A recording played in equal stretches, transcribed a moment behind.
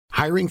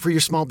Hiring for your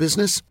small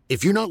business?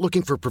 If you're not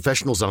looking for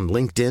professionals on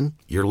LinkedIn,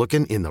 you're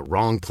looking in the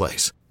wrong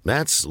place.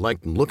 That's like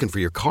looking for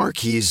your car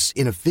keys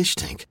in a fish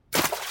tank.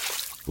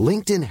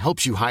 LinkedIn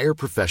helps you hire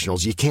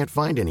professionals you can't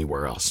find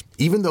anywhere else,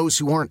 even those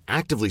who aren't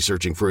actively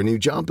searching for a new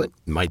job but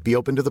might be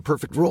open to the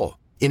perfect role.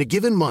 In a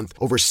given month,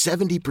 over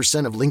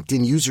 70% of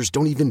LinkedIn users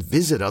don't even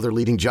visit other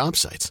leading job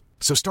sites.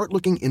 So start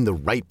looking in the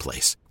right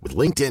place. With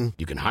LinkedIn,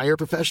 you can hire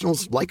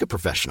professionals like a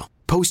professional.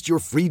 Post your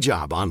free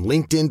job on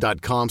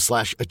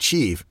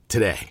linkedin.com/achieve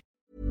today.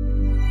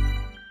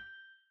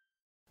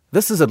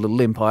 This is a Little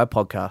Empire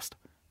podcast.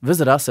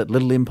 Visit us at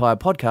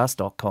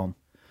littleempirepodcast.com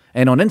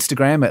and on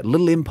Instagram at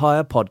Little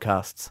Empire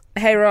Podcasts.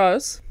 Hey,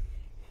 Rose.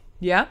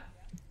 Yeah?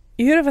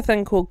 You heard of a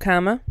thing called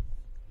karma?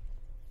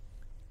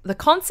 The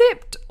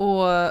concept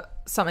or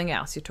something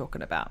else you're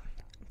talking about?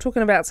 I'm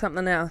talking about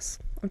something else.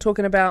 I'm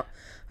talking about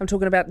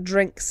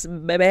drinks,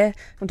 baby.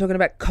 I'm talking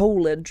about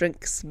cola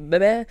drinks,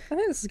 baby. I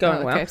think this is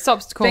going well. Okay,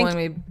 stop calling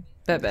me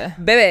baby.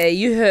 Baby,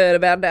 you heard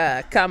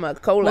about Karma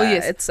Cola. Well,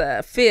 yes. It's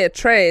a fair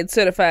trade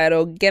certified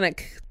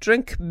organic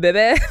drink,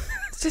 baby.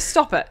 Just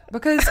stop it,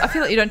 because I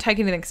feel like you don't take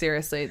anything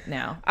seriously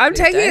now. I'm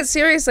taking it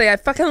seriously. I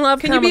fucking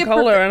love Karma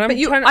Cola, and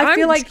I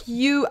feel like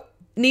you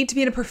need to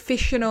be in a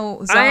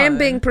professional zone. I am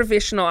being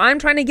professional. I'm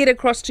trying to get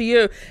across to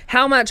you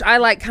how much I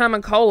like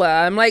Karma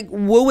Cola. I'm like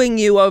wooing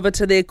you over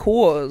to their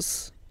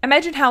cause.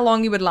 Imagine how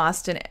long you would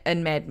last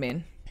in Mad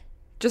Men.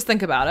 Just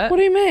think about it. What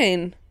do you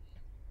mean?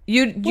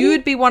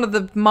 You'd be one of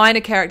the minor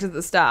characters at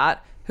the start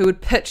who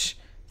would pitch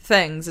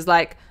things as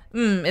like,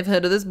 I've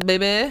heard of this,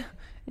 baby.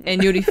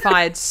 And you'd be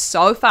fired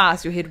so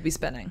fast your head would be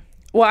spinning.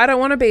 Well, I don't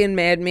want to be in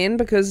Mad Men,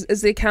 because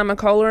is there Karma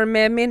Cola in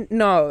Mad Men?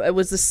 No, it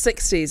was the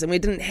 60s and we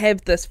didn't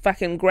have this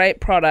fucking great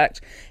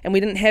product and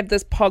we didn't have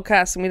this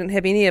podcast and we didn't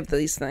have any of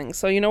these things.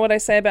 So you know what I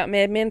say about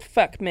Mad Men?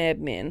 Fuck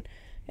Mad Men.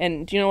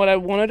 And do you know what I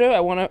want to do? I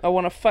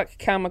want to fuck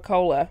Karma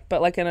Cola,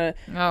 but like in a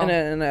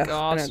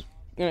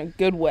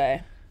good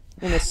way.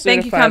 In a certified,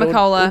 thank you, Karma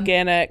Cola.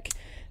 Organic,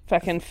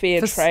 fucking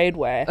fair trade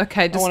way.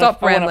 Okay, just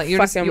stop rambling.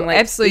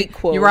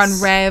 You're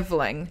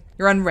unraveling.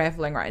 You're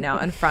unraveling right now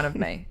in front of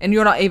me. And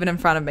you're not even in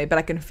front of me, but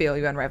I can feel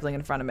you unraveling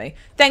in front of me.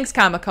 Thanks,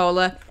 Karma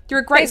Cola.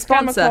 You're a great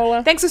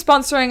sponsor. Thanks for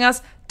sponsoring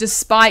us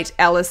despite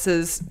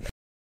Alice's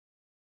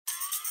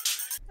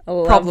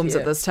problems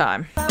at this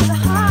time.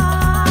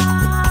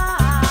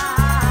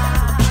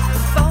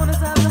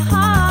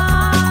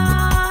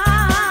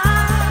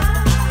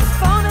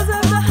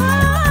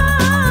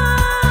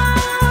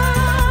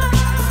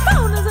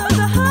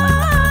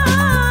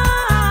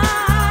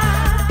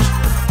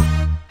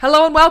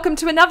 Hello and welcome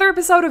to another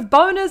episode of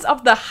Boners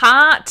of the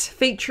Heart,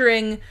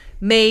 featuring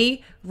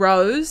me,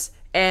 Rose,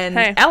 and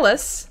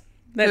Alice.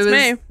 That's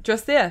me.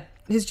 Just there.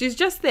 She's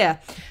just there.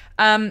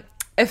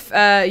 If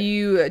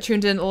you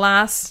tuned in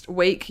last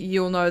week,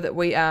 you'll know that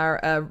we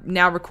are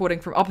now recording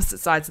from opposite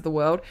sides of the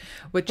world,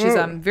 which is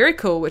very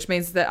cool, which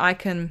means that I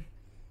can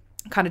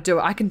kind of do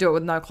it. I can do it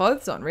with no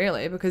clothes on,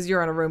 really, because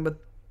you're in a room with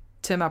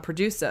Tim, our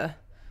producer.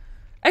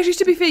 Actually,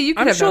 to be fair, you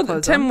could have no clothes on.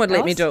 I'm sure that Tim would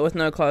let me do it with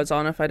no clothes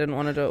on if I didn't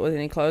want to do it with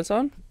any clothes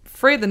on.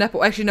 Free the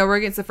nipple. Actually, no, we're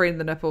against the Free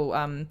the Nipple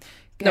No,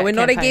 we're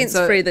not against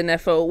Free the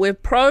Nipple. We're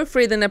pro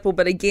Free the Nipple,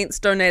 but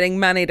against donating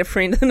money to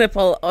Free the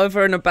Nipple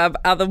over and above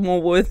other more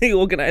worthy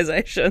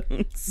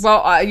organisations.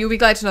 Well, you'll be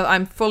glad to know that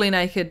I'm fully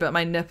naked, but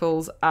my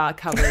nipples are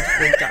covered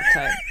with duct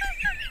tape.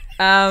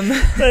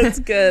 That's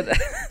good.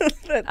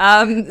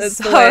 That's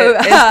so, the way,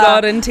 as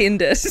God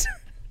intended.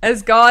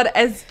 As God,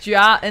 as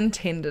Jah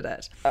intended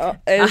it.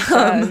 As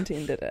Jah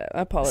intended it.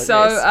 I apologize.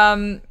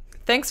 So,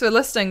 thanks for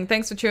listening.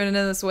 Thanks for tuning in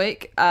this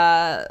week.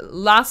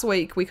 Last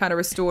week, we kind of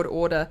restored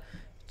order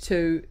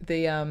to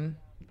the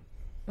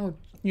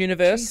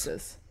universe.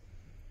 Jesus.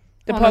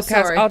 The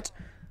podcast. No,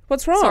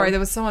 what's wrong? Sorry, there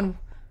was someone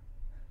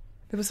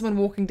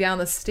walking down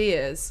the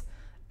stairs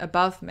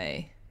above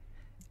me.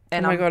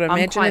 And oh my God,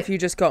 imagine if you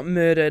just got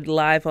murdered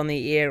live on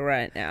the air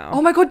right now.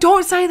 Oh my God,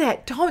 don't say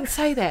that. Don't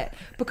say that.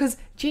 Because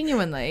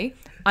genuinely,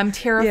 I'm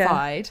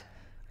terrified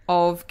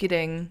of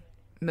getting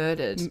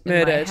murdered in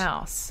my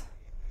house.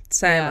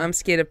 Same. Yeah. I'm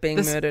scared of being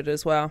murdered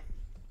as well.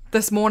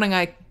 This morning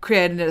I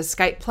created an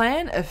escape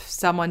plan if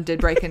someone did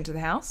break into the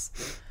house.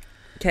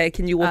 Okay,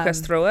 can you walk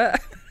us through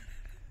it?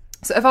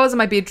 So if I was in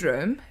my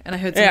bedroom and I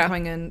heard someone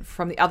coming in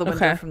from the other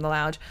window from the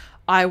lounge,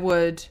 I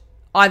would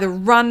either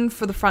run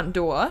for the front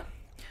door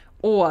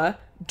or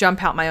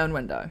jump out my own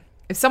window.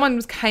 If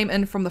someone came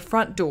in from the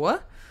front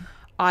door,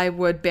 I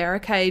would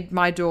barricade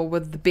my door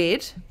with the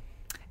bed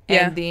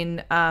and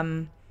then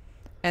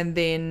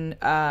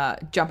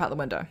jump out the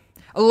window.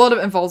 A lot of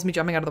it involves me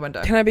jumping out of the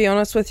window. Can I be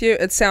honest with you?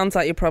 It sounds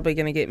like you're probably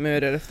going to get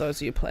murdered if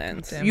those are your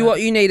plans.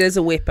 What you need is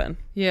a weapon.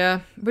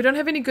 Yeah. We don't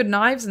have any good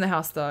knives in the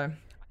house, though.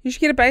 You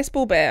should get a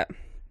baseball bat.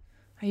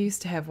 I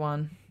used to have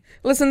one.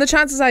 Listen, the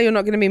chances are you're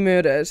not going to be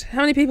murdered. How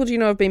many people do you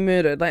know have been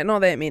murdered? Like, not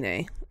that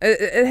many.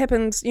 It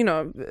happens,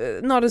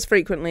 not as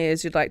frequently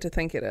as you'd like to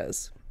think it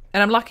is.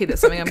 And I'm lucky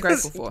that's something I'm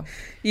grateful for.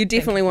 You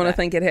definitely want to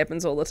think it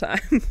happens all the time.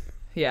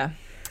 Yeah.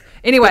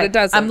 Anyway, it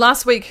doesn't.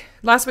 last week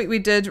we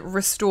did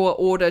restore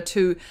order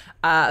to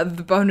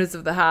the Boners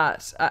of the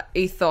Heart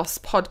ethos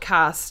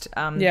podcast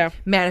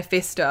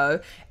manifesto,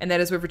 and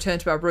that is we've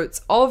returned to our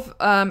roots of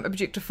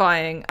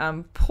objectifying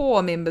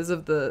poor members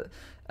of the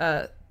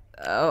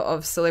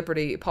of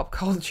celebrity pop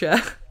culture,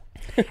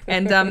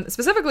 and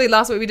specifically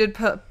last week we did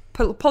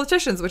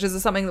politicians, which is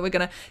something that we're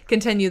going to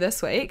continue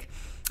this week.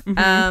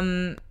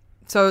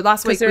 So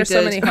last week there we are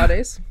so did. many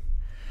hotties.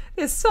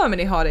 There's so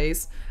many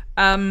hotties.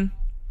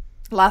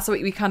 Last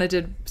week we kind of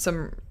did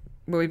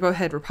we both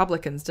had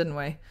Republicans, didn't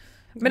we? I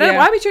mean,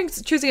 why are we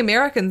choosing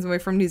Americans when we're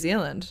from New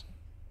Zealand?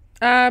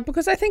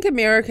 Because I think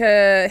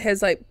America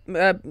has like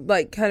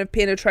kind of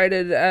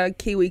penetrated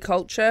Kiwi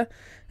culture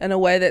in a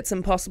way that's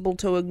impossible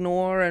to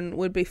ignore, and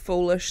would be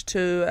foolish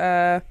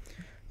to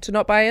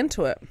not buy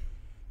into it.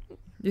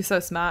 You're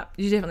so smart.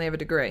 You definitely have a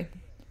degree.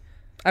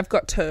 I've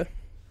got 2.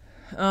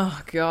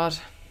 Oh God,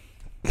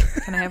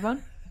 can I have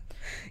one?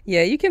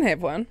 Yeah, you can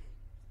have one.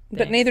 But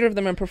Thanks. neither of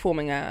them are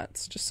performing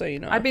arts, just so you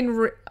know. I've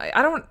been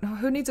I don't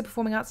who needs a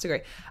performing arts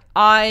degree.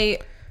 I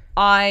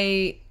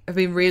have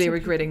been really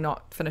regretting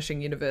not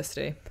finishing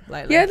university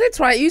lately. Yeah, that's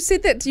right. You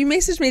said that. You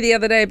messaged me the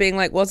other day being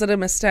like, was it a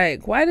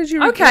mistake? Why did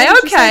you... Okay. why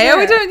did you say Are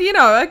we that? doing,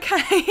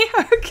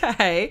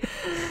 okay.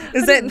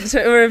 Is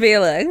that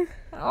revealing?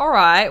 All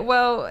right.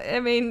 Well, I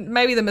mean,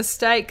 maybe the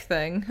mistake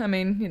thing. I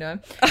mean, Those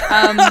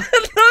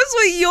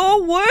were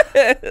your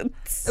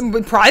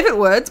words. Private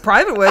words,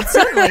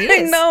 certainly.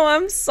 Yes. No,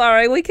 I'm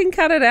sorry. We can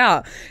cut it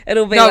out.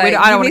 It'll be No, like,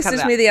 I don't you want to cut it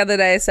messaged out. me the other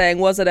day saying,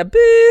 was it a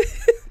boo?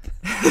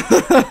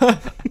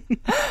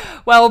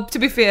 Well, to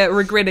be fair,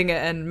 regretting it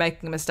and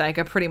making a mistake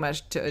are pretty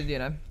much two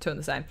and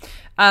the same.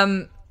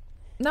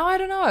 No, I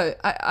don't know.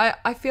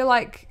 I feel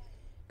like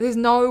there's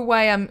no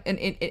way I'm in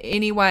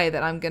any way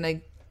that I'm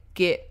gonna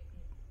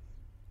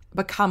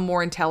become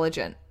more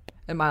intelligent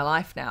in my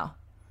life now,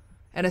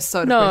 and it's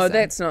so depressing. No,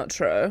 that's not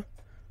true.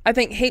 I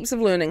think heaps of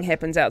learning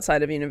happens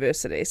outside of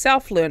university.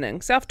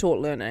 Self-learning, self-taught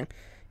learning.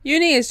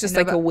 Uni is just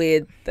a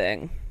weird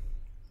thing.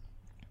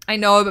 I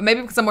know, but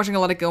maybe because I'm watching a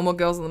lot of Gilmore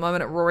Girls at the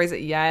moment. Rory's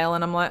at Yale,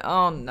 and I'm like,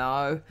 oh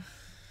no.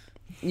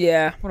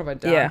 Yeah. What have I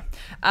done?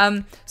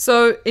 Yeah.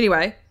 So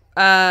anyway,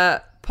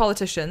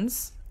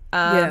 politicians.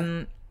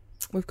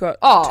 We've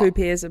got 2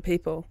 pairs of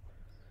people.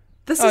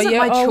 This isn't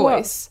my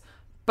choice,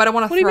 but I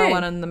want What to do you throw mean?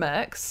 one in the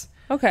mix.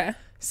 Okay.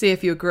 See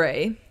if you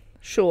agree.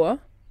 Sure.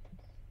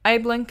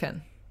 Abe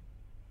Lincoln.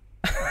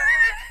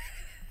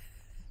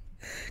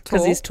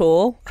 Because he's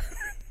tall.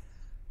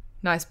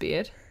 Nice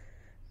beard.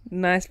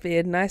 Nice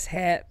beard, nice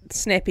hat,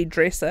 snappy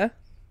dresser.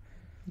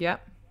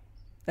 Yep.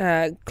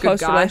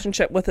 Close guy.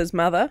 relationship with his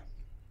mother.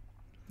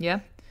 Yeah.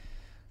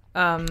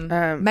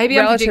 Maybe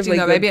I'm projecting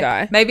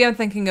though. Maybe I'm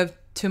thinking of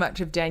too much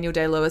of Daniel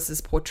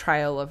Day-Lewis's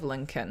portrayal of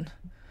Lincoln.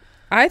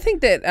 I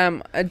think that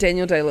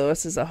Daniel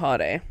Day-Lewis is a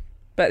hottie,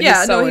 but Yeah,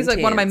 he's so he's like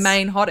one of my intense.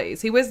 main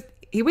hotties. He wears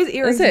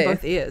earrings Is he? in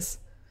both ears.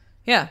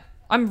 Yeah,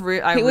 He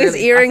wears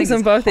earrings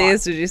in both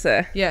ears. Did you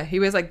say? Yeah, he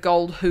wears like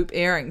gold hoop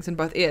earrings in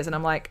both ears, and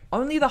I'm like,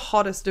 only the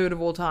hottest dude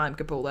of all time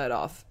could pull that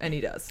off, and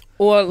he does.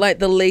 Or like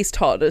the least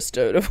hottest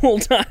dude of all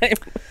time.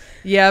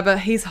 Yeah, but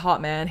he's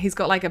hot, man. He's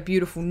got like a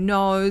beautiful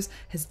nose,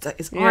 his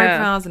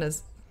eyebrows and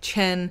his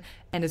chin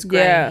and his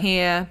grey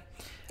hair.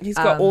 He's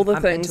got all the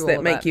I'm things into that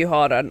all make that. you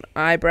hot: an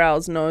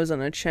eyebrows, nose,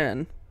 and a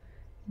chin.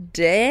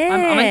 Damn.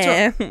 I'm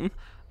into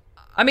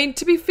I mean,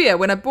 to be fair,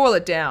 when I boil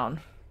it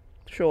down,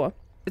 Sure.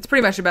 it's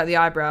pretty much about the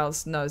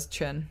eyebrows, nose,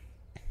 chin,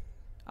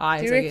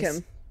 eyes, Do you I reckon?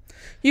 guess,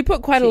 You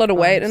put quite a lot of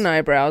weight Cheekbones. in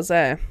eyebrows,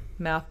 eh?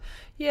 mouth.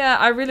 Yeah,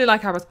 I really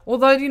like eyebrows.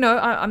 Although,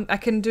 I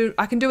can do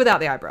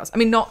without the eyebrows. I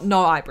mean, not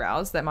no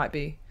eyebrows. That might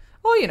be.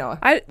 Oh, Do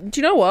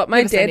you know what? My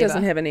Never say dad never.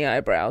 doesn't have any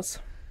eyebrows.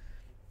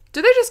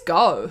 do they just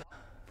go?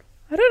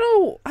 I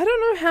don't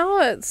know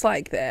how it's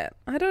like that.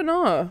 I don't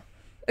know.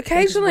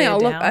 Occasionally wear I'll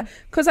look down?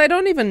 because I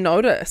don't even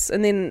notice,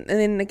 and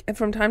then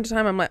from time to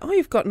time I'm like, oh,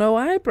 you've got no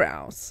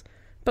eyebrows,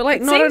 but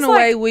like It not in seems a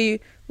way where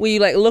you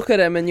like look at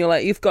him and you're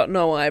like, you've got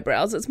no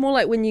eyebrows. It's more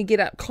like when you get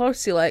up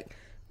close, you're like,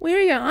 where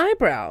are your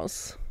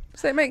eyebrows?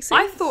 Does that make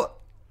sense?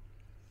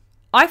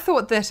 I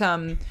thought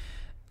that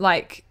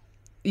like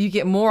you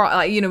get more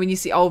like when you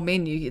see old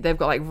men, they've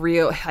got like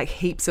real like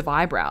heaps of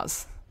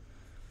eyebrows.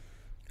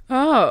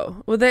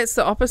 Oh, well, that's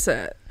the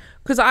opposite.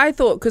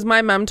 Because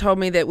my mum told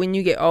me that when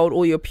you get old,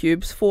 all your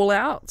pubes fall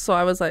out. So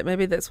I was like,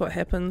 maybe that's what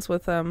happens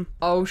with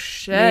Oh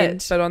shit! men,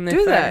 but on their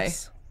Do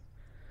face.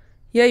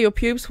 Yeah, your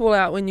pubes fall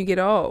out when you get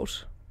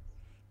old.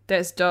 they?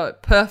 That's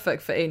dope.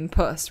 Perfect for eating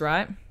puss,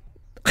 right?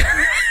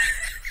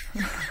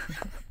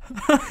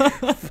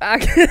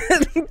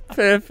 Fucking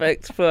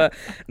perfect for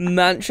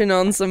munching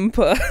on some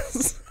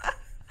puss.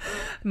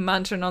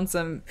 Munching on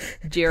some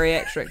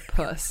geriatric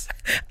puss.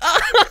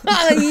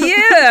 Oh,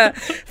 yeah.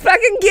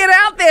 Fucking get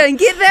out there and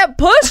get that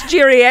puss,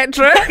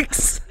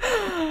 geriatrics.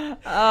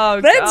 Oh,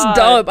 That's God.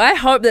 dope. I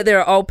hope that there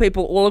are old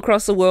people all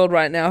across the world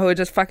right now who are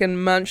just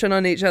fucking munching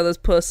on each other's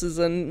pusses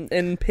and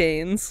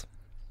peens.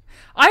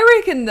 I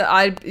reckon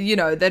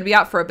that they'd be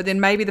up for it, but then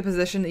maybe the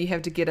position that you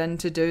have to get in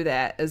to do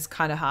that is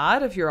kind of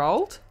hard if you're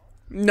old.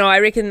 No, I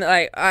reckon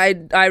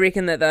I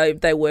reckon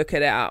that they work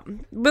it out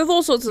with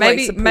all sorts of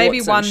Maybe- supports maybe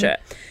and one- shit.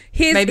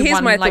 Here's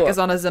one my like thought. is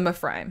on a Zimmer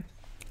frame.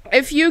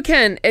 If you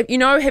can, have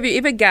you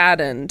ever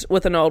gardened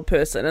with an old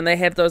person and they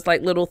have those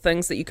like little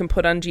things that you can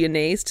put under your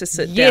knees to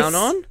sit down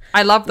on?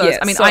 I love those. Yeah,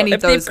 I mean, so I need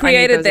if those. They've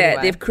created I need those that.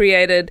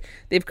 anyway.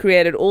 They've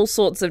created all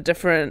sorts of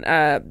different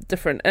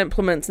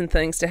implements and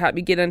things to help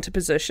you get into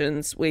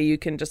positions where you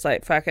can just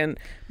like fucking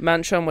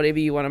munch on whatever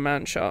you want to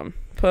munch on.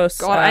 Puss.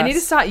 God, I need to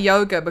ass. start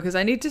yoga because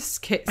I need to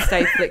stay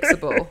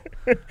flexible.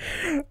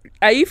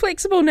 Are you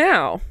flexible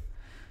now?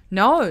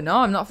 No,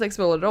 I'm not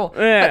flexible at all.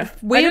 Yeah.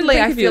 But weirdly,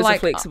 I, I didn't think of you feel as like a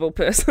flexible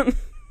person.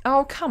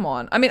 oh, come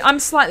on. I mean, I'm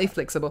slightly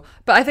flexible,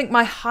 but I think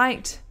my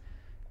height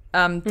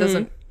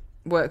doesn't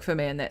work for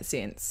me in that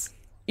sense.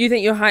 You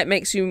think your height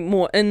makes you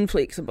more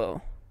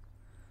inflexible?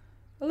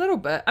 A little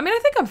bit. I mean, I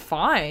think I'm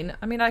fine.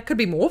 I mean, I could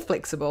be more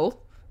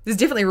flexible. There's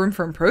definitely room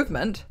for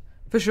improvement,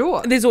 for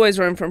sure. There's always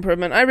room for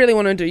improvement. I really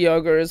want to do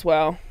yoga as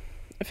well.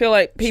 I feel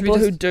like people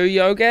who do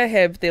yoga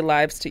have their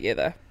lives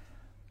together.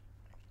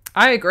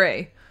 I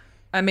agree.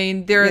 I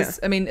mean, it's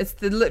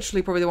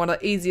literally probably one of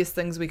the easiest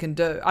things we can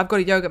do. I've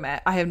got a yoga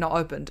mat I have not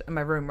opened in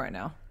my room right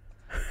now.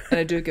 And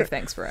I do give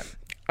thanks for it.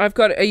 I've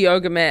got a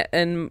yoga mat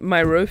in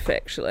my roof,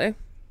 actually,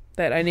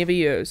 that I never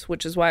use,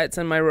 which is why it's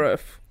in my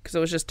roof, because it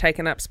was just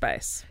taking up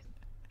space.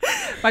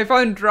 My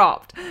phone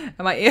dropped and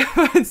my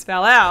earphones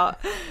fell out,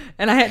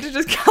 and I had to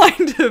just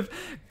kind of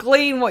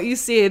glean what you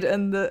said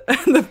in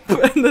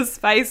the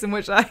space in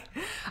which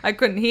I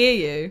couldn't hear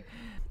you.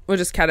 We'll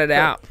just cut it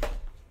out.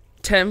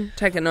 Tim,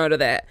 take a note of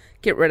that.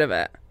 Get rid of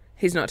it.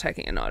 He's not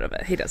taking a note of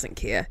it. He doesn't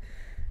care.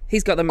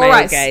 He's got the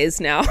male gaze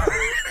now.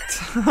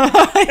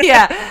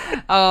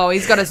 Yeah. Oh,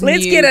 he's got his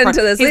Let's get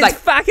into this. Let's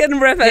fucking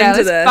rip into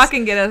this. Let's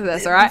fucking get into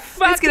this, all right?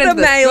 Fuck the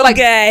male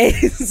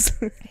gaze.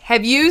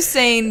 Have you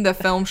seen the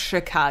film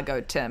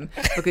Chicago, Tim?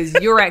 Because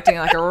you're acting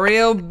like a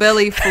real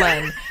Billy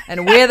Flynn.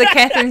 And we're the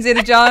Catherine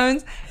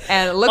Zeta-Jones,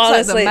 and it looks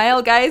like the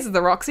male gaze of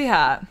the Roxy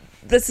Hart.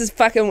 This is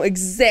fucking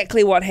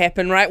exactly what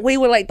happened, right? We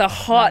were like the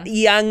hot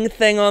young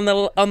thing on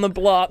the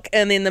block,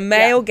 and then the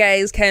male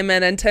gaze came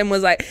in, and Tim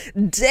was like,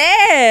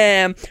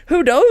 "Damn,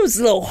 who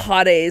those little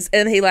hotties?"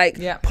 And he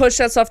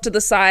pushed us off to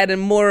the side,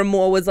 and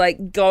more was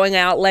like going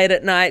out late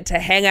at night to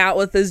hang out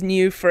with his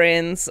new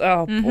friends.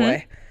 Oh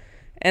boy!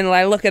 And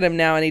like, look at him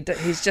now, and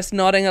he's just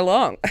nodding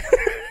along.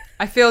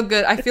 I feel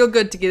good. I feel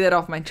good to get that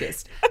off my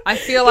chest. I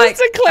feel like,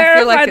 just to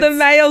clarify, the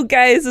Male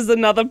Gaze is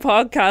another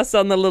podcast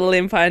on the Little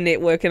Empire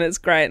Network, and it's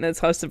great, and it's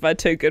hosted by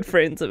two good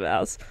friends of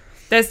ours.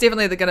 That's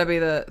definitely going to be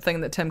the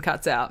thing that Tim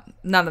cuts out.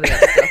 None of the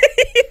other stuff.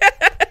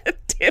 Yeah,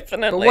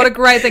 definitely. But what a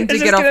great thing to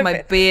get off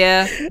my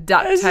bare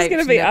duct tape. It's just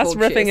going to be us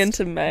ripping chest.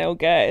 into Male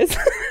Gaze.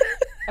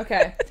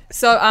 Okay,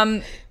 so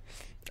all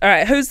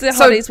right, who's the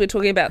hotties we're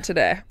talking about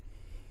today?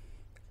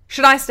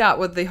 Should I start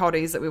with the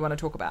hotties that we want to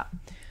talk about?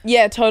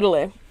 Yeah,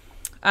 totally.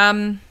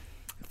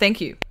 Thank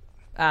you.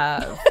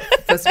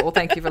 First of all,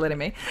 thank you for letting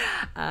me.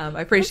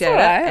 I appreciate it.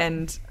 Right.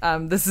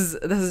 And this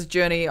is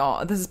journey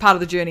on. This is part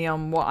of the journey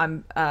on what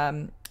I'm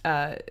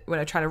when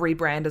I'm trying to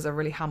rebrand as a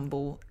really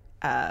humble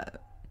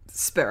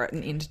spirit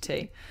and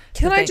entity.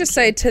 Can I just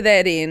say to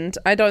that end,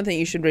 I don't think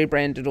you should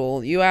rebrand at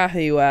all. You are who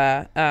you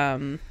are.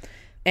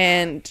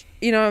 And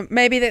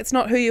maybe that's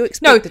not who you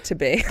expect it to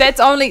be. That's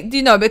only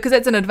because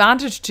that's an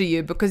advantage to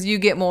you because you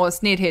get more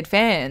Snedhead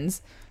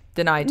fans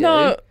than I do.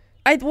 No.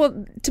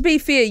 Well, to be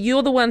fair,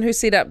 you're the one who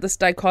set up this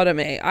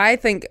dichotomy. I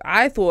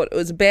thought it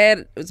was bad.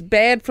 It was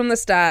bad from the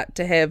start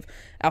to have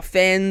our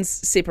fans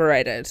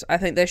separated. I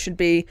think they should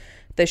be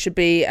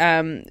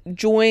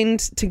joined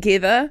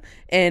together,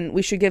 and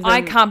we should give them.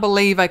 I can't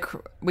believe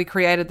we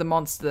created the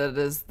monster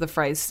that is the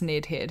phrase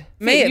Snedhead.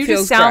 Me, you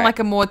just sound like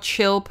a more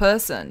chill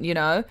person,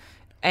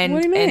 and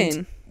what do you mean?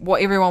 And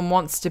what everyone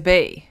wants to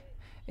be,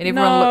 and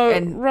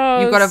everyone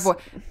Rose. you've got to.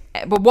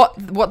 But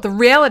what the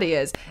reality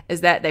is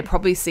that they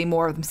probably see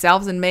more of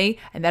themselves in me,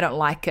 and they don't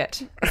like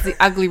it. It's the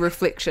ugly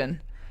reflection.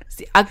 It's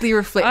the ugly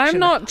reflection. I'm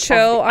not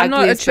chill. I'm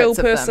not a chill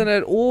person at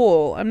at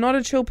all. I'm not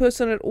a chill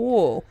person at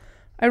all.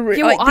 I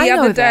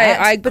know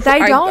that, but they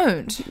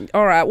don't.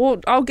 All right. Well,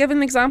 I'll give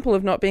an example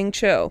of not being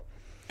chill.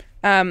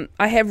 I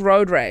have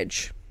road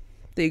rage.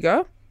 There you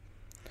go.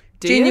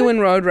 Genuine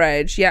road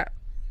rage. Yeah.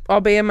 I'll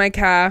be in my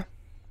car,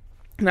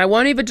 and I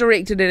won't even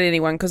direct it at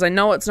anyone because I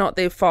know it's not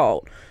their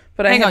fault.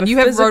 But hang on, you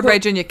have road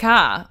rage in your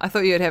car. I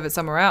thought you'd have it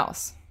somewhere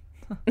else.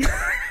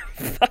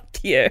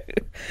 Fuck you.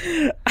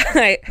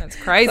 That's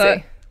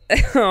crazy.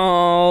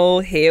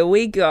 Here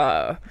we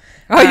go.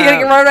 Oh, you're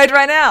getting road rage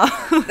right now.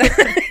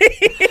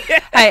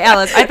 Hey,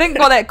 Alice, I think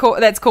what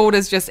that's called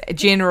is just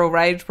general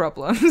rage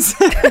problems.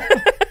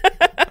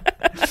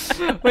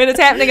 When it's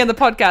happening in the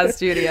podcast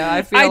studio,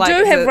 I feel like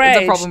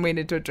it's a problem we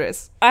need to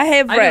address. I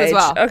have rage. I do as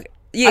well. Okay.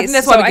 Yes, I think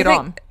that's why we get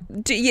on.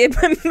 Yeah,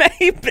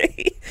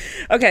 maybe.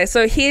 Okay,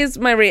 so here's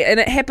my and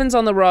it happens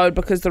on the road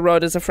because the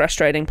road is a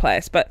frustrating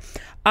place. But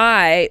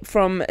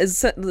from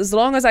as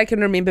long as I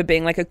can remember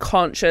being like a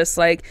conscious,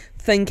 like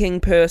thinking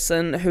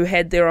person who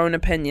had their own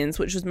opinions,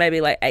 which was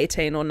maybe like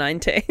 18 or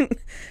 19,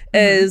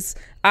 is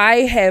I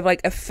have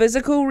like a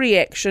physical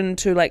reaction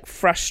to like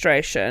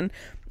frustration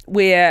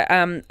where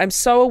I'm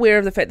so aware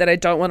of the fact that I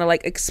don't want to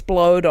like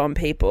explode on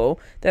people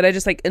that I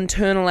just like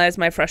internalize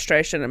my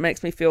frustration. It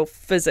makes me feel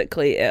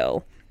physically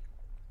ill.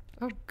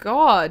 Oh,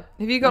 God.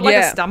 Have you got like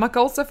a stomach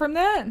ulcer from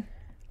that?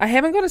 I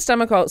haven't got a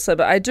stomach ulcer,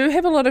 but I do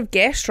have a lot of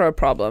gastro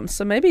problems,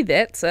 so maybe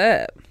that's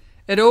it.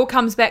 It all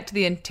comes back to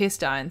the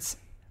intestines.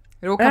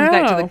 It all comes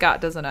back to the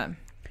gut, doesn't it?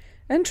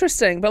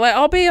 Interesting. But like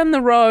I'll be on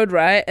the road,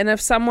 right? And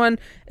if someone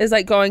is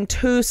like going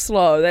too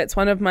slow, that's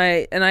one of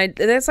my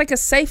that's like a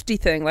safety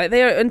thing. Like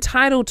they're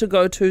entitled to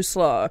go too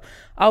slow.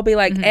 I'll be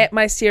like at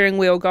my steering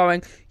wheel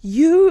going,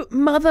 "You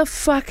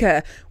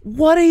motherfucker,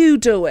 what are you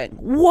doing?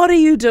 What are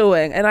you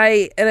doing?" And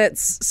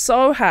it's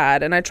so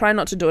hard, and I try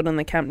not to do it in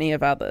the company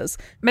of others.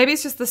 Maybe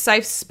it's just the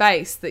safe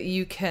space that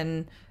you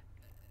can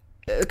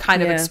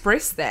kind of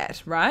express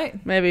that,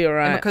 right? Maybe you're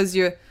right. And because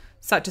you're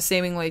such a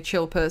seemingly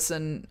chill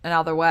person in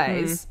other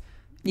ways,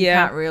 you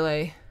can't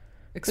really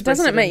express it. But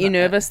doesn't it make you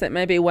nervous that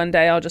maybe one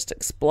day I'll just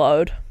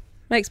explode?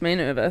 Makes me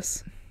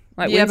nervous.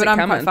 Like, yeah, but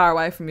I'm quite far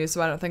away from you,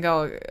 so I don't think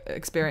I'll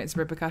experience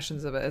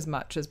repercussions of it as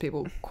much as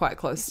people quite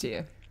close to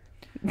you.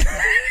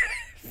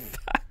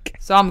 Fuck.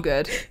 So I'm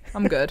good.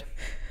 The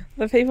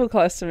people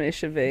close to me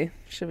should be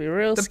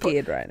real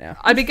scared right now.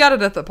 I'd be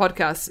gutted if the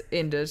podcast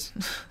ended.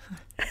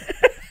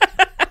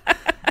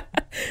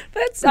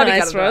 That's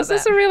nice, Rose.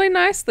 That's a really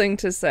nice thing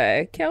to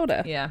say. Kia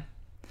ora. Yeah.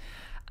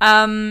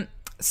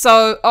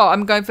 So,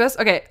 I'm going first?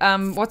 Okay,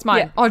 what's mine?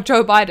 Yeah. Oh,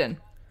 Joe Biden.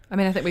 I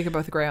mean, I think we could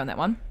both agree on that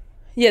one.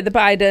 Yeah, the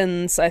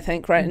Bidens, I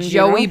think, right?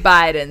 Joey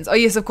Bidens. Oh,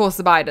 yes, of course,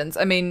 the Bidens.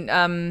 I mean,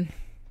 a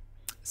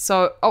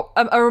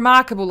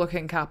remarkable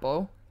looking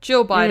couple.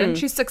 Jill Biden,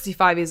 she's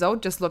 65 years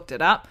old, just looked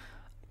it up.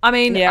 I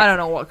mean, I don't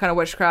know what kind of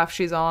witchcraft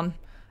she's on.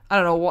 I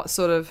don't know what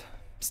sort of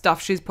stuff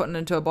she's putting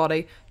into her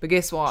body, but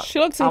guess what? She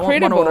looks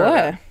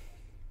incredible,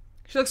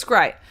 She looks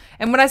great.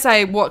 And when I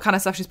say what kind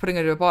of stuff she's putting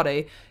into her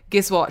body,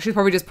 guess what? She's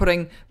probably just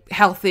putting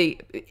healthy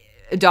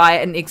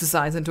diet and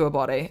exercise into her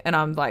body. And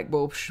I'm like,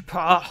 well,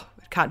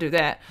 can't do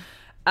that.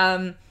 You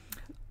don't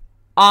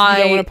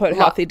want to put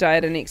healthy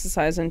diet and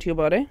exercise into your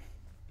body?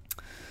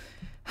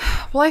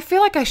 Well, I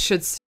feel like I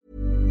should.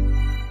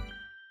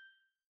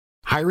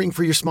 Hiring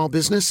for your small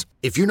business?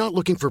 If you're not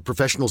looking for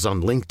professionals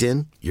on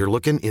LinkedIn, you're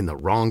looking in the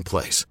wrong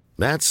place.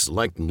 That's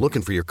like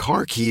looking for your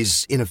car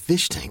keys in a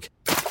fish tank.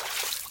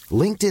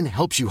 LinkedIn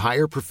helps you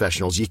hire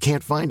professionals you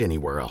can't find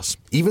anywhere else,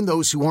 even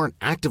those who aren't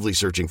actively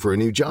searching for a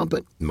new job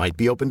but might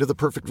be open to the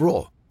perfect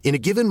role. In a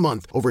given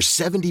month, over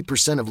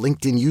 70% of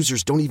LinkedIn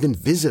users don't even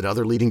visit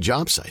other leading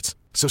job sites.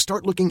 So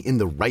start looking in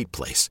the right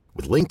place.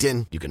 With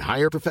LinkedIn, you can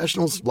hire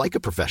professionals like a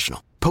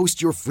professional.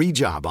 Post your free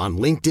job on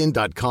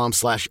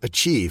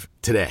linkedin.com/achieve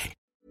today.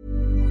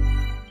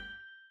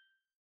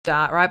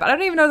 Right, but I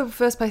don't even know the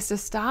first place to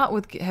start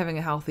with having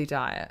a healthy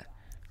diet.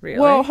 Really?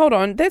 Well, hold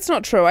on. That's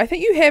not true. I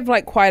think you have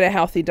like quite a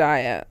healthy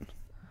diet.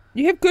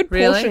 You have good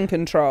portion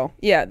control.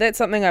 Yeah, that's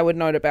something I would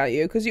note about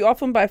you because you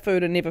often buy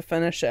food and never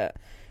finish it,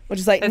 which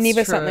is like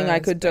never something I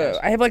could do.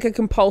 I have like a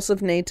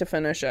compulsive need to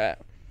finish it.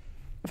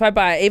 If I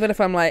buy it, even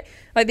if I'm like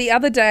the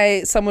other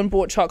day someone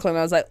bought chocolate and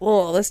I was like,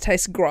 oh, this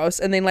tastes gross.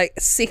 And then like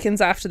seconds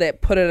after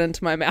that, put it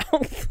into my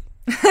mouth.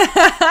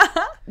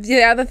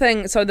 The other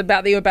thing,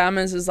 about the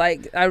Obamas is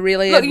like, I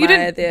really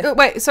admire their...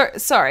 Wait,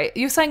 sorry.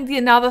 You're saying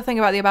another thing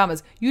about the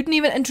Obamas. You didn't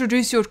even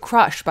introduce your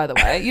crush, by the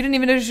way. You didn't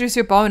even introduce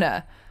your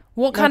boner.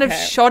 What kind of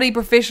shoddy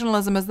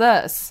professionalism is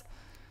this?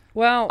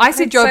 Well, I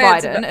said Joe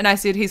Biden, and I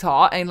said he's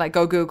hot, and like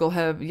go Google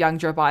him, young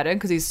Joe Biden,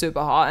 because he's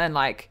super hot, and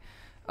like,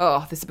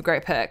 oh, there's some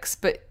great pics.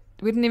 But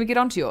we didn't even get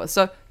onto yours.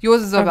 So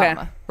yours is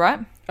Obama, right?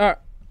 Oh,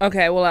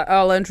 okay. Well,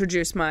 I'll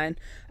introduce mine.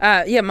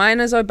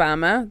 Mine is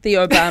Obama. The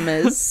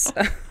Obamas,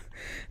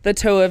 the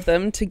two of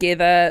them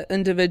together,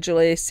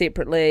 individually,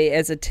 separately,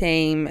 as a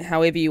team,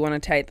 however you want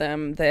to take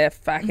them, they're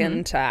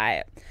fucking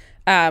tight.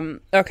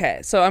 Okay,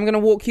 so I'm going to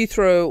walk you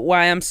through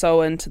why I'm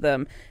so into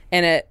them,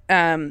 and it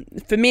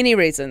for many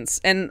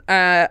reasons. And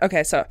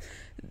okay, so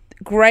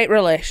great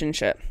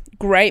relationship,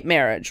 great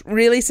marriage,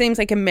 really seems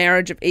like a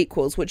marriage of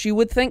equals, which you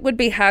would think would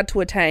be hard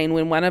to attain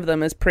when one of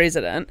them is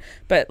president,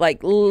 but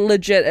like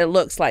legit it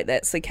looks like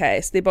that's the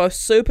case. They're both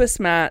super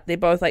smart, they're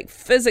both like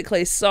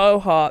physically so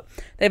hot,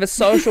 they have a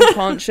social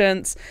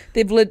conscience,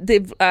 they've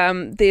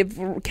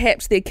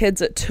capped their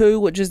kids at 2,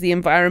 which is the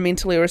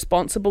environmentally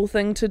responsible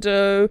thing to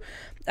do.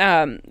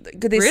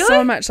 There's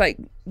so much like,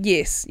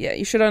 yes, yeah,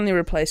 you should only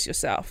replace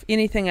yourself.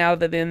 Anything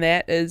other than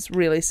that is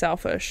really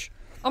selfish.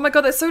 Oh my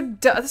god, that's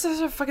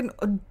so fucking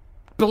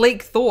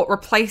bleak thought,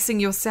 replacing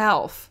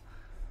yourself.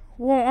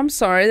 Well, I'm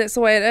sorry, that's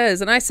the way it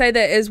is. And I say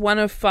that as one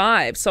of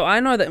 5, so I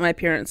know that my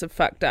parents have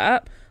fucked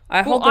up.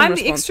 I'm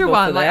the extra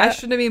one, like I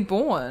shouldn't have been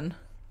born.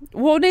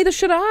 Well, neither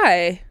should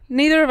I.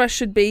 Neither of us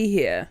should be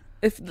here.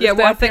 If Yeah,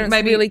 well, our I think parents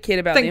maybe really cared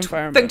about the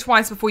environment. think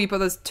twice before you put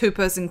this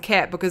 2-person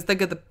cap, because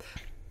think of the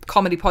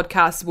comedy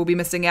podcasts we'll be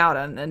missing out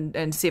on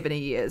in 70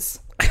 years.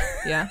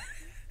 Yeah.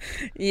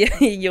 Yeah,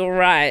 you're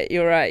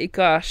right.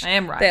 Gosh, I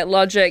am right. That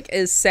logic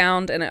is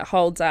sound and it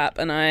holds up,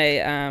 and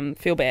I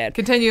feel bad.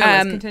 Continue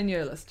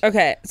your list.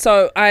 Okay,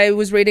 so I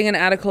was reading an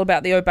article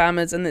about the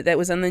Obamas, and that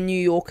was in the New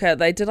Yorker.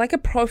 They did like a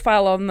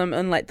profile on them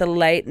in like the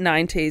late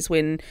 90s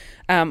when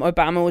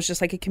Obama was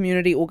just like a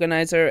community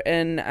organizer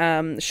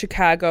in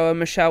Chicago, and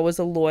Michelle was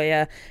a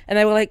lawyer, and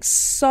they were like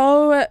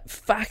so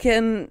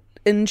fucking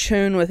in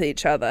tune with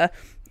each other.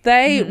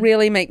 They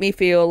really make me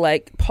feel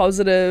like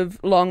positive,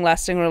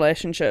 long-lasting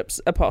relationships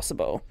are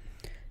possible.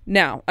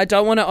 Now, I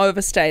don't want to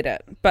overstate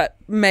it, but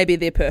maybe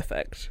they're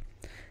perfect.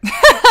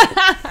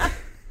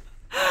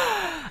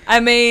 I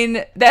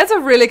mean, that's a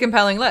really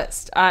compelling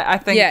list. I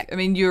think. Yeah. I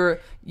mean,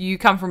 you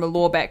come from a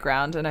law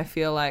background, and I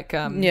feel like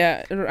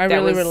Yeah, I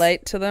really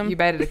relate to them. You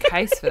made it a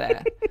case for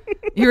that.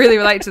 You really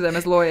relate to them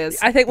as lawyers.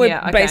 I think we're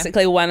Yeah, okay.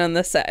 basically one and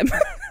the same.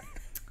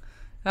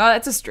 Oh,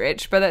 that's a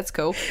stretch, but that's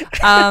cool.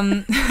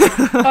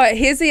 Oh,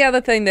 here's the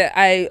other thing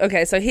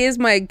so here's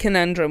my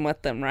conundrum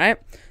with them, right?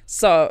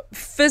 So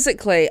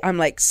physically, I'm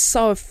like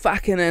so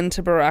fucking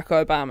into Barack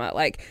Obama.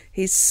 Like,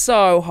 he's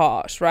so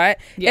hot, right?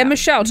 Yeah. And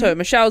Michelle too.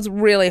 Michelle's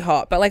really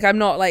hot, but like I'm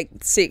not like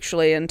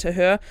sexually into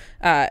her.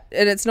 And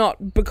it's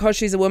not because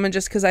she's a woman,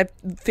 just because I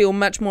feel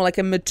much more like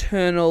a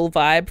maternal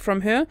vibe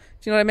from her.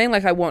 Do you know what I mean?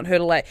 Like, I want her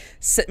to like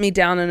sit me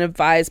down and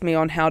advise me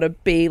on how to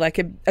be like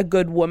a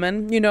good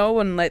woman, you know,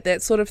 and like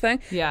that sort of thing.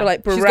 Yeah, But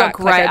like Barack, she's got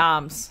great like,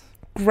 arms.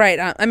 Great.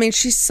 I mean,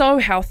 she's so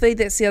healthy.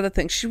 That's the other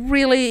thing. She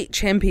really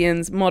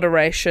champions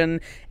moderation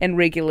and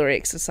regular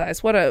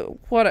exercise. What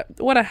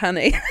a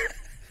honey.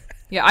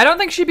 Yeah, I don't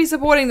think she'd be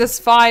supporting this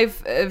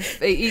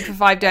eat for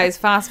 5 days,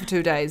 fast for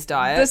 2 days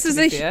diet. This is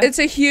it's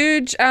a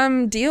huge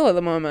deal at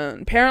the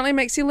moment. Apparently,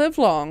 makes you live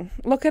long.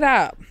 Look it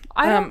up.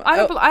 I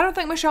don't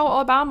think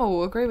Michelle Obama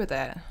will agree with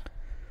that.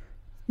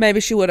 Maybe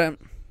she wouldn't.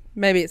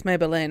 Maybe it's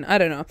Maybelline. I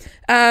don't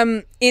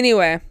know.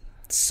 Anyway,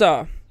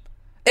 so.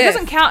 It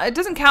doesn't count. It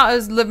doesn't count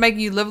as making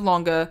you live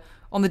longer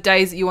on the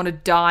days that you want to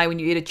die when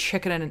you eat a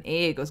chicken and an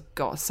egg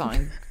or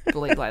something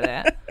bleak like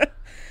that.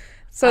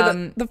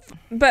 So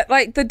but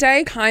like the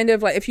day kind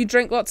of like if you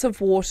drink lots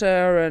of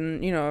water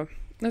and you know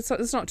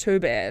it's not too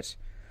bad.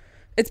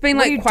 It's been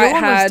What are like you quite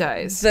doing hard those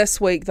days? this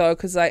week though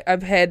because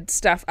I've had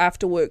stuff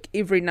after work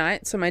every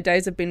night, so my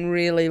days have been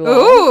really long.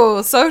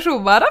 Ooh, social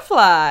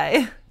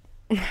butterfly.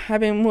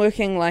 I've been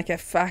working like a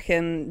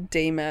fucking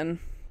demon.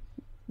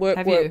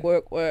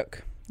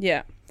 Work.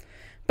 Yeah.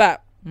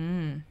 But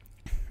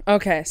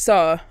okay,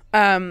 so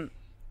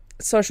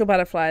social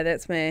butterfly,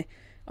 that's me.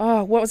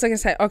 Oh, what was I gonna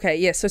say? Okay,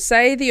 yeah, so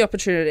say the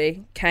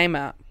opportunity came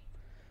up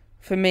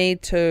for me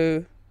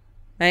to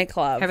make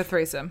love. Have a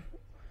threesome.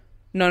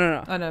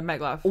 No. Oh no,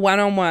 make love.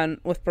 1-on-1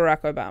 with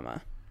Barack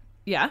Obama.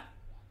 Yeah.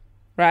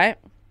 Right?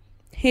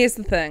 Here's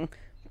the thing.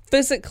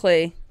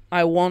 Physically,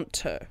 I want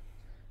to.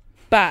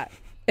 But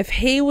if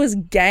he was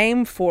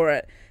game for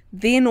it,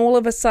 then all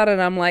of a sudden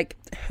I'm like,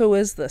 who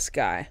is this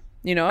guy?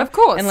 You know? Of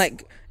course.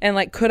 And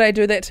like, could I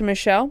do that to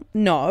Michelle?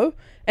 No.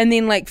 And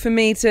then like for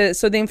me to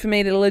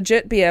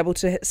legit be able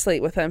to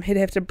sleep with him, he'd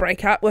have to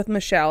break up with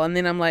Michelle, and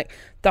then I'm like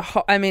the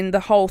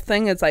whole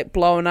thing is like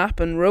blown up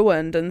and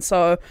ruined, and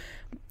so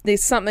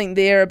there's something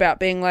there about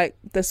being like,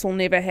 this will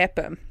never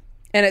happen.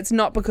 And it's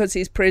not because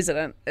he's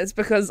president, it's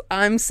because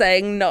I'm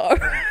saying no.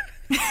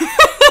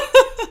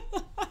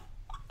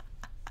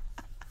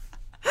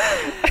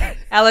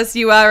 Alice,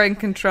 you are in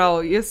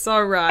control. You're so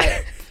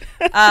right.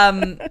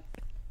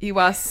 You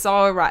are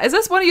so right. Is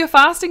this one of your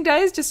fasting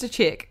days? Just to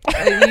check.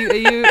 Are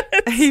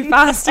you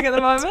fasting at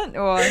the moment,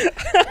 or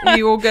are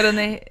you all good in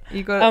the?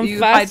 I'm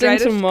fasting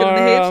hydrated?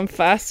 tomorrow. I'm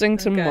fasting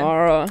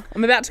tomorrow.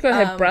 I'm about to go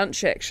have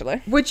brunch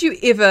actually. Would you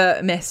ever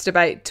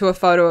masturbate to a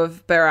photo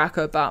of Barack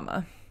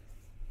Obama?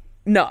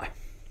 No.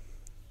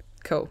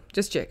 Cool.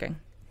 Just checking.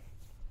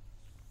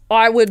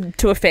 I would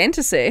to a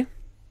fantasy.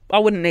 I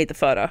wouldn't need the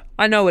photo.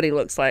 I know what he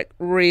looks like.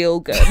 Real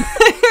good.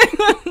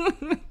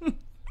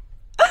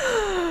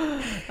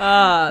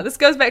 This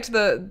goes back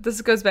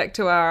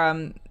to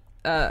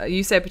our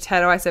you say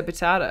potato, I say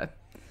potato.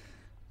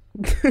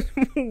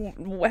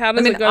 How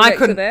does it go back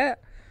to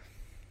that?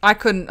 I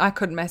couldn't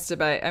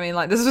masturbate. I mean,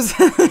 like, this was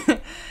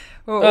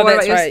what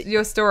about right.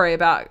 your story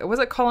about, was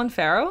it Colin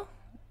Farrell?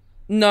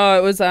 No,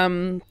 it was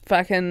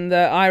fucking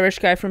the Irish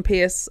guy from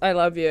PS I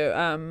Love You.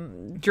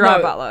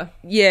 Gerard Butler.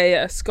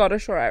 Yeah,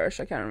 Scottish or Irish,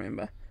 I can't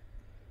remember.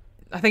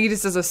 I think he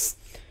just does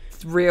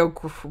a real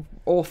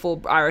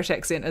awful Irish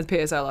accent as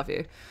PS I Love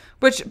You.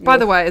 Which, by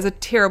the way, is a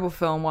terrible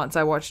film. Once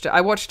I watched it. I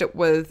watched it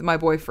with my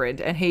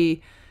boyfriend, and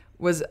he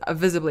was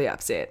visibly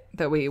upset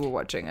that we were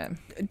watching it.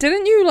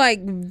 Didn't you,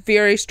 like,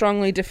 very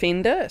strongly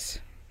defend it?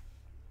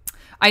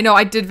 I know,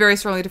 I did very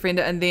strongly defend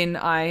it, and then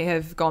I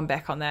have gone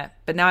back on that.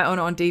 But now I own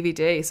it on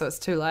DVD, so it's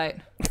too late.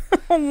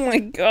 Oh my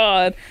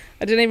god.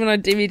 I didn't even know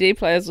DVD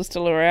players were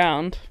still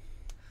around.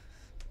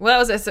 Well, that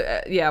was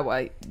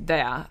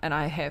they are, and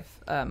I have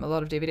a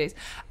lot of DVDs.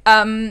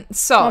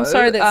 So I'm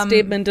sorry that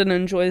Stedman didn't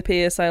enjoy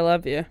PS I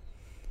Love You.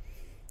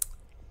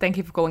 Thank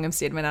you for calling him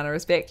Stedman out of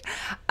respect.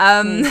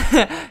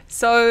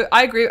 So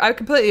I agree. I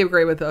completely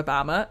agree with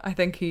Obama. I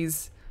think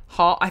he's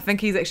hot. I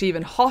think he's actually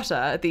even hotter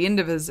at the end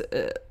of his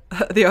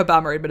the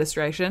Obama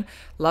administration.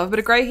 Love a bit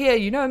of grey hair.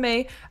 You know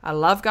me. I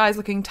love guys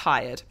looking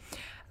tired.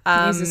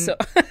 He's so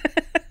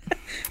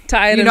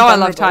tired. You and know I vulnerable.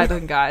 love tired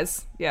looking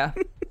guys. Yeah.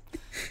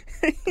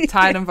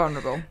 Tired and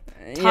vulnerable.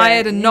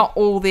 Tired and not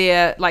all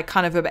there, like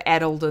kind of a bit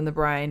addled in the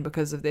brain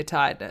because of their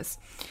tiredness.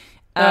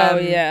 Oh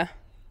yeah.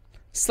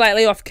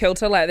 Slightly off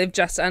kilter, like they've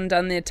just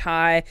undone their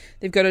tie,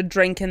 they've got a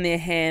drink in their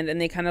hand, and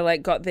they kind of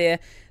like got their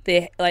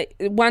like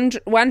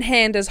one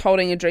hand is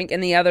holding a drink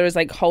and the other is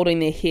like holding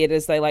their head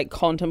as they like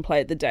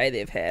contemplate the day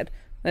they've had.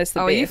 That's the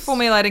best. Are you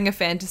formulating a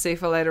fantasy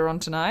for later on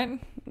tonight?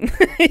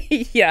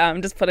 Yeah,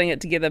 I'm just putting it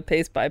together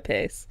piece by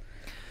piece.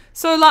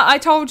 So like, I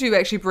told you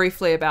actually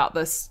briefly about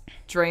this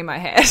dream I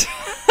had.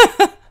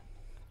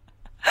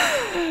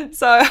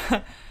 So,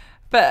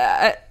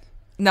 but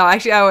no,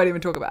 actually I won't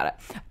even talk about it.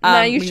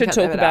 No, you we can should cut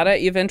talk that about out.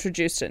 it. You've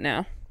introduced it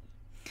now.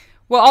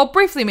 Well, I'll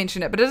briefly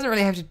mention it, but it doesn't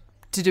really have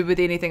to do with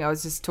anything I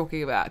was just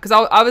talking about. Because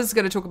I was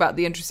going to talk about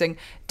the interesting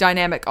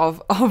dynamic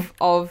of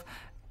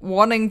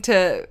wanting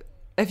to,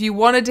 if you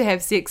wanted to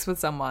have sex with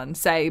someone,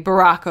 say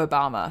Barack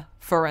Obama,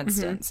 for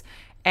instance,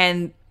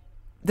 and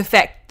the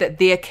fact that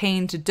they're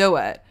keen to do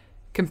it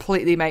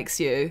completely makes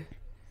you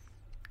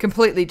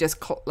completely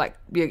just like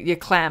you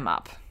clam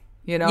up.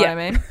 You know what I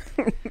mean?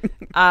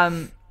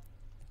 And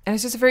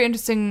it's just a very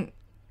interesting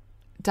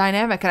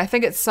dynamic. And I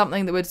think it's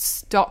something that would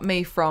stop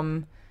me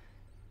from...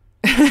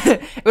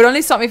 it would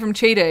only stop me from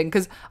cheating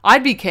because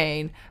I'd be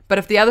keen. But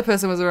if the other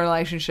person was in a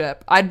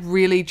relationship, I'd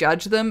really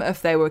judge them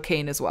if they were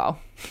keen as well.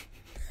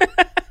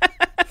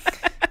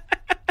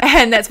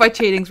 And that's why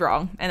cheating's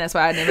wrong. And that's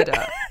why I'd never do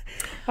it.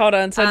 Hold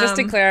on. So just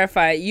to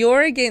clarify,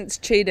 you're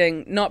against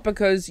cheating not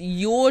because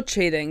you're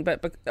cheating,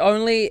 but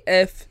only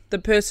if the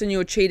person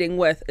you're cheating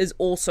with is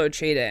also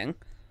cheating.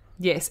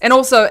 Yes. And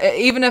also,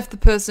 even if the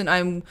person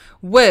I'm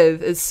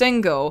with is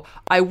single,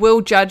 I will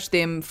judge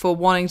them for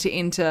wanting to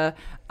enter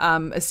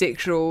a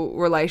sexual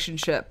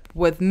relationship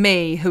with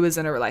me who is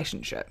in a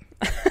relationship.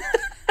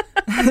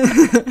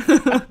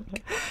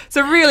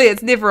 So really,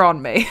 it's never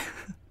on me.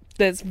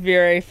 That's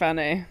very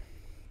funny.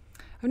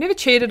 I've never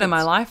cheated in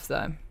my life,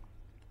 though.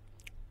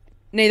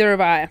 Neither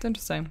have I. It's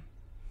interesting.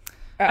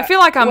 I feel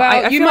like I'm...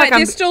 Well, I feel like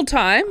there's still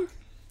time.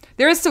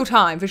 There is still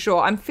time, for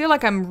sure. I feel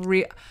like I'm...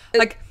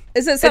 like,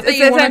 is it something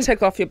you want to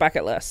tick off your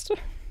bucket list?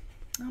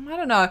 I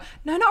don't know.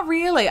 No, not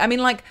really. I mean,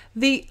 like,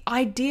 the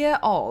idea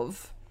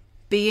of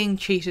being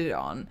cheated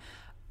on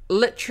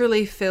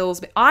literally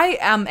fills me. I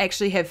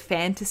actually have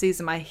fantasies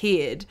in my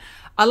head.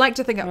 I like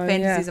to think of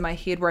fantasies in my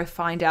head where I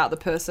find out the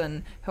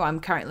person who I'm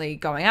currently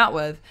going out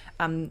with,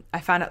 I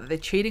find out that they're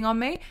cheating on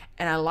me,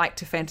 and I like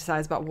to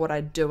fantasize about what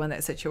I'd do in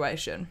that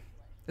situation.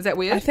 Is that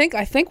weird? I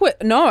think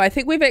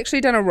we've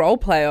actually done a role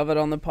play of it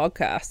on the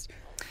podcast.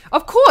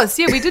 Of course,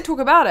 yeah, we did talk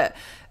about it.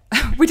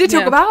 We did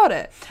talk about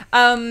it.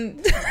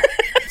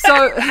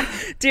 So,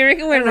 do you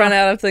reckon we've run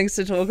out of things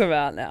to talk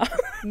about now?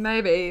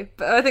 Maybe,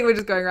 but I think we're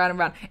just going round and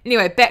round.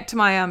 Anyway, back to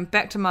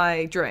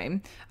my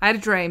dream. I had a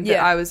dream that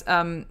I was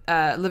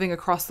living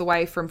across the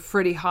way from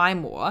Freddie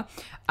Highmore,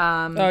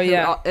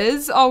 who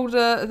is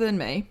older than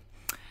me.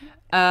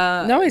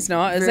 No, he's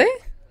not. Is he?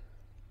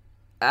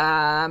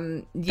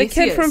 Yes, the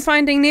kid from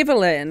Finding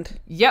Neverland.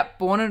 Yep,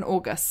 born in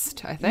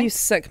August, I think. You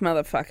sick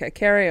motherfucker.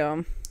 Carry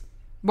on.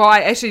 Well,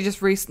 I actually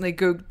just recently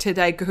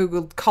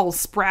googled Cole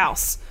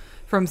Sprouse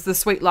from The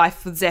Sweet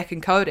Life with Zach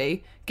and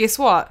Cody. Guess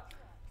what?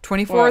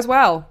 24 as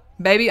well.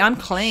 Baby, I'm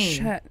clean.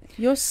 Shit.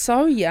 You're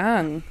so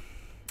young.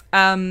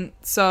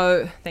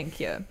 So thank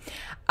you.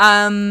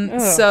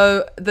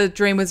 So the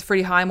dream was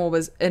Freddie Highmore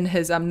was in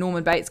his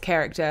Norman Bates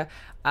character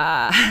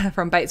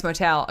from Bates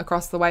Motel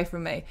across the way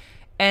from me.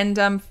 And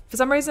for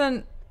some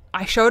reason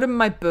I showed him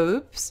my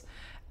boobs,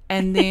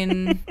 and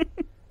then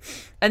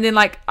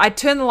like I'd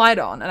turn the light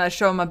on and I'd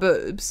show him my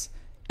boobs,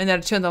 and then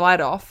I'd turn the light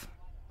off,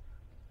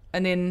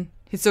 and then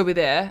he'd still be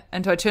there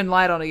until I turned the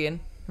light on again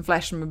and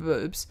flashed him my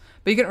boobs.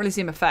 But you couldn't really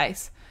see my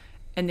face,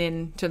 and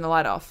then turn the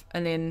light off,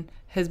 and then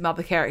his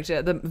mother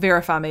character, the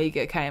Vera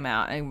Farmiga, came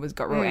out and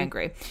got real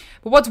angry.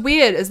 But what's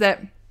weird is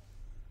that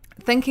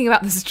thinking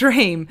about this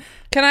dream...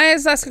 Can I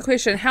just ask a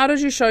question? How did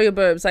you show your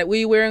boobs? Like, were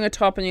you wearing a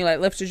top and you like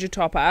lifted your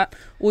top up?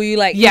 Or were you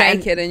like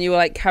naked and you were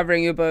like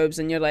covering your boobs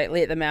and you like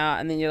let them out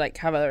and then you like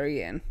cover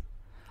again?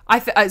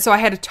 So I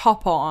had a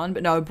top on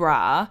but no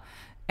bra,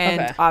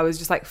 and I was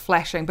just like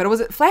flashing. But it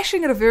was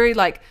flashing in a very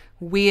like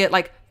weird,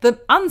 like the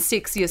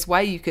unsexiest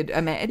way you could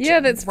imagine. Yeah,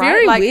 that's right?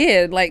 very like,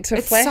 weird. Like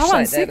to flash so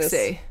like unsexy. that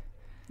is...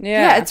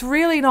 Yeah, it's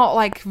really not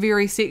like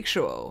very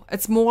sexual.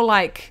 It's more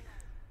like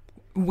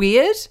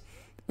weird.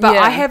 But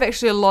I have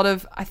actually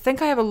I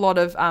think I have a lot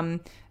of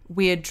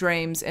weird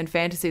dreams and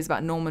fantasies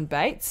about Norman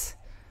Bates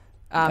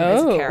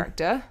as a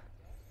character.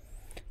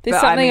 There's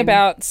something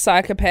about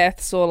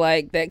psychopaths or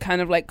like that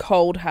kind of like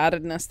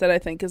cold-heartedness that I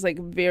think is like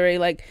very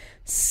like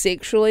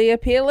sexually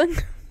appealing.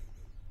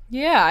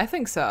 Yeah, I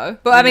think so.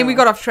 But I mean, we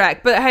got off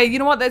track. But hey, you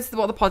know what? That's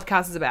what the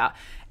podcast is about.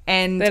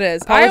 And That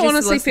is. I apologies to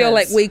honestly feel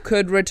like listeners. we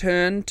could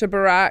return to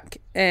Barack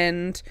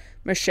and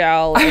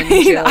Michelle and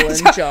mean, Jill I and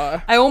don't-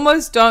 Joe. I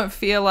almost don't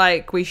feel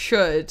like we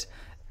should,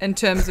 in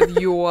terms of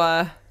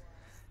your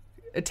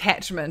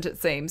attachment, it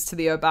seems, to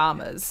the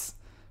Obamas.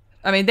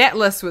 I mean, that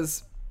list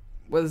was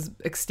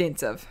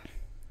extensive.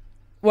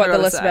 What the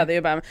gotta list say. about the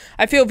Obama?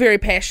 I feel very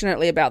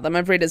passionately about them.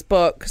 I've read his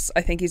books.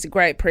 I think he's a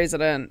great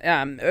president.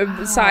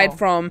 Aside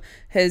from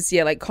his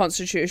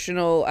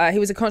constitutional, he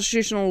was a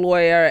constitutional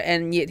lawyer,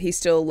 and yet he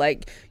still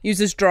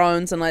uses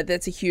drones, and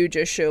that's a huge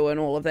issue and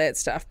all of that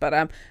stuff.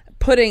 But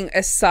putting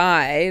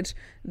aside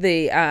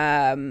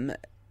the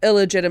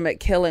illegitimate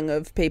killing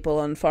of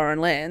people in foreign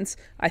lands,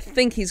 I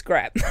think he's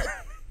great.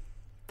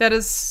 That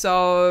is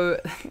so.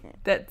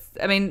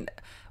 I mean,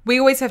 we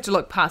always have to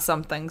look past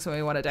some things when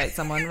we want to date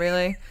someone,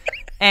 really.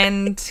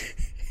 And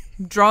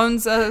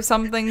drones are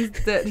some things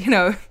that,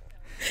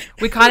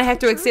 we kind of have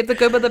to accept the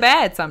good with the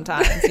bad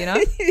sometimes,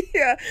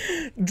 Yeah,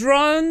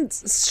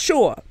 drones.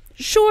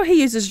 Sure,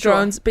 he uses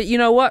drones, but you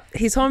know what?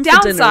 He's home for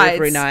dinner Downsides.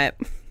 every night.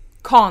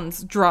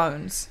 Cons,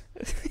 drones.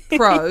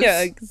 Pros.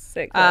 Yeah,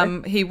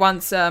 exactly. He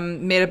once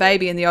met a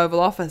baby in the Oval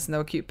Office and there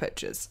were cute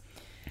pictures.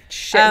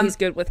 Shit, he's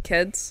good with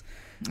kids.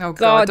 Oh,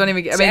 God, don't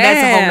even get... I mean,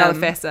 that's a whole nother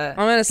facet.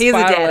 I'm going to He's a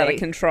spiral out daddy. of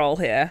control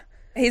here.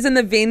 He's in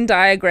the Venn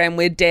diagram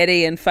where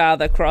daddy and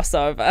father cross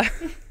over.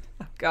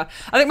 God.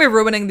 I think we're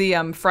ruining the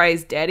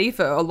phrase daddy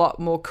for a lot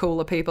more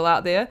cooler people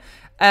out there.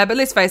 But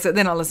let's face it,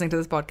 they're not listening to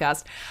this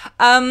podcast.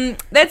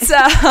 That's That's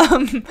not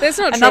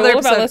true. another All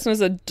of our episode.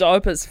 listeners are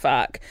dope as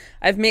fuck.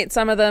 I've met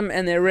some of them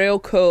and they're real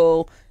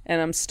cool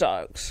and I'm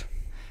stoked.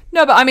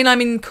 No, but I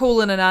mean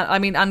cool in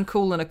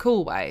uncool in a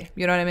cool way.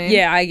 You know what I mean?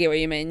 Yeah, I get what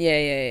you mean.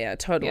 Yeah,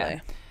 totally.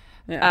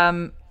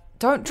 Yeah.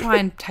 Don't try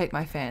and take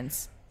my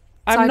fans.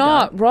 I'm Side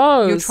not, note,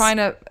 Rose. You're trying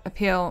to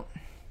appeal.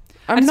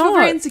 I I'm just feel not.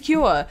 very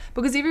insecure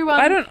because everyone.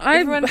 I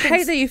hate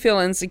thinks, that you feel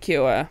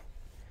insecure.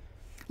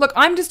 Look,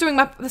 I'm just doing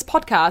this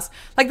podcast.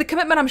 Like the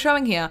commitment I'm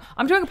showing here.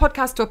 I'm doing a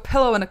podcast to a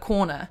pillow in a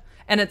corner,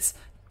 and it's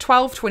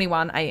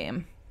 12:21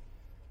 a.m.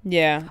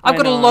 Yeah, I've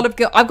got a lot of.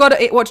 I've got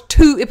to watch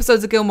 2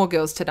 episodes of Gilmore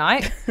Girls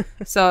tonight,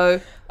 so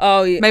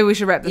Oh, yeah. maybe we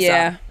should wrap this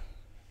Yeah. up.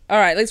 All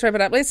right, let's wrap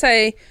it up. Let's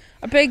say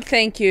a big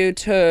thank you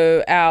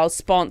to our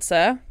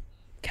sponsor,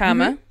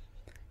 Karma.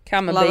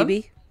 Karma Love 'em.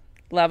 Baby.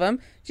 Love them.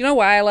 Do you know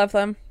why I love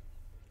them?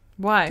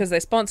 Why? Because they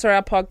sponsor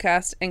our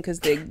podcast and because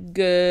they're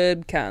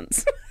good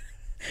cunts.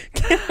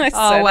 Can I say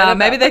Oh that wow! about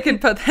Maybe they them?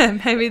 can put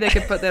that. Maybe they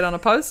could put that on a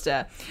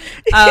poster.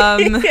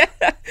 Um,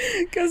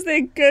 Because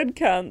they're good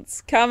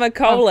cunts. Karma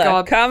Cola.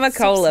 God. Karma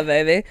Cola,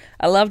 baby.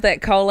 I love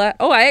that cola.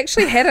 Oh, I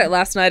actually had it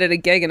last night at a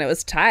gig and it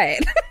was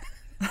tight.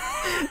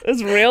 It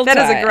was real That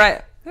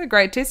tight. is a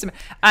great testament.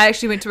 I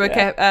actually went to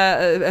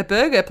a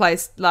burger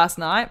place last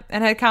night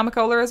and had Karma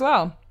Cola as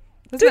well.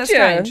 Isn't Did that you?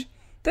 strange?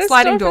 That's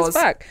Sliding dope doors.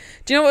 as fuck.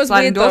 Do you know what was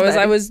Sliding weird doors, though? Is I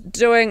baby. was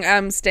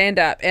doing stand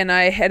up and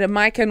I had a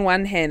mic in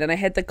one hand and I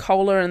had the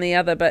cola in the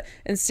other, but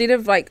instead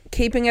of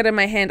keeping it in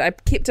my hand, I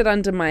kept it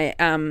under my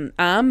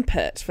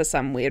armpit for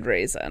some weird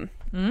reason.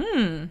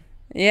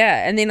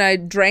 Yeah, and then I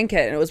drank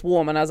it and it was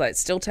warm and I was like,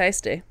 still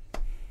tasty.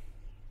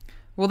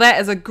 Well,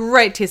 that is a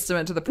great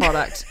testament to the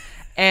product.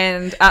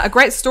 And a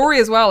great story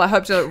as well. I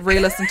hope to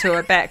re-listen to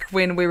it back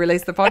when we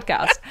release the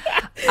podcast.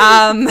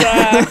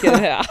 Fucking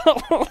hell.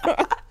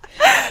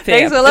 Fair.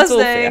 Thanks for It's all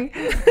listening.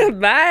 fair.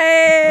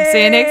 Bye.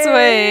 See you next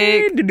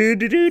week.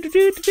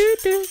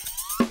 Do-do-do-do-do-do-do.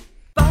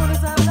 Bonus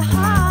of the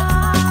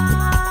heart.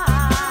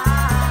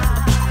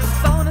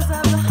 Bonus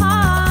of the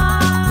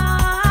heart.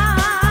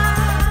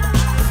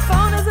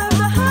 Bonus of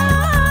the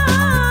heart.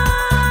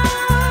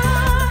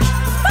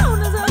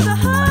 Bonus of the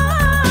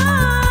heart.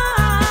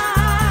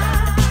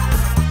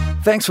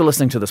 Thanks for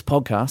listening to this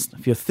podcast.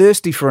 If you're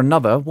thirsty for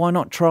another, why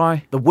not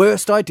try The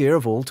Worst Idea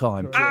of All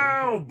Time?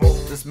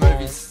 This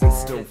movie's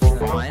still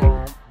fine.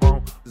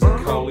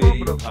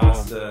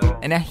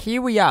 And now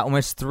here we are,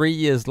 almost 3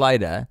 years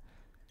later.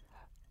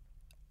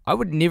 I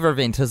would never have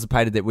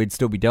anticipated that we'd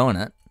still be doing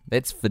it.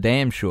 That's for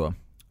damn sure.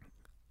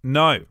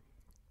 No.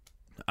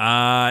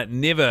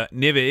 Never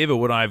ever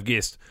would I have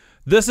guessed.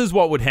 This is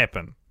what would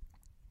happen.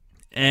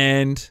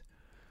 And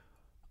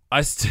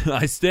I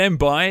stand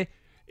by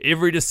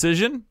every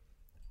decision.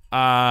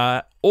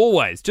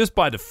 Always, just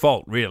by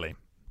default, really.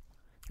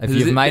 If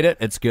you've made it,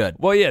 it's good.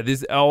 Well, yeah,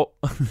 there's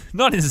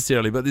not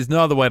necessarily, but there's no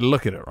other way to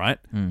look at it, right?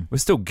 We're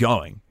still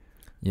going.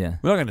 Yeah.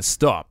 We're not going to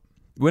stop.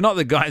 We're not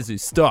the guys who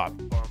stop.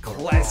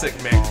 Classic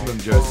Maximum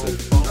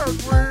Joseph.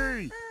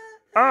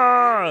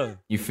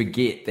 You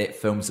forget that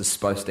films are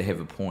supposed to have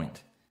a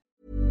point.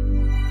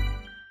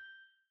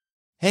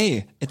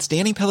 Hey, it's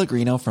Danny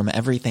Pellegrino from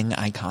Everything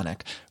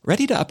Iconic.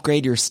 Ready to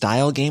upgrade your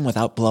style game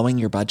without blowing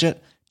your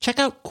budget? Check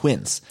out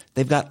Quince.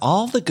 They've got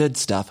all the good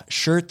stuff,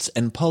 shirts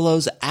and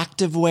polos,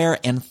 activewear,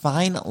 and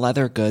fine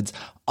leather goods,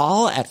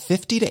 all at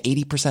 50 to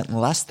 80%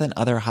 less than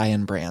other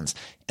high-end brands.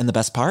 And the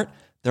best part?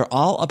 They're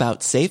all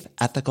about safe,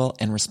 ethical,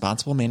 and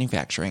responsible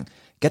manufacturing.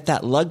 Get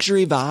that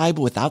luxury vibe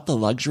without the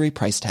luxury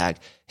price tag.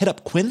 Hit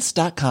up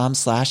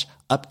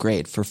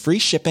quince.com/upgrade for free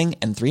shipping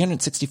and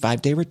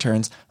 365-day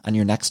returns on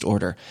your next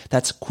order.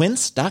 That's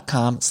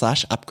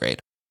quince.com/upgrade.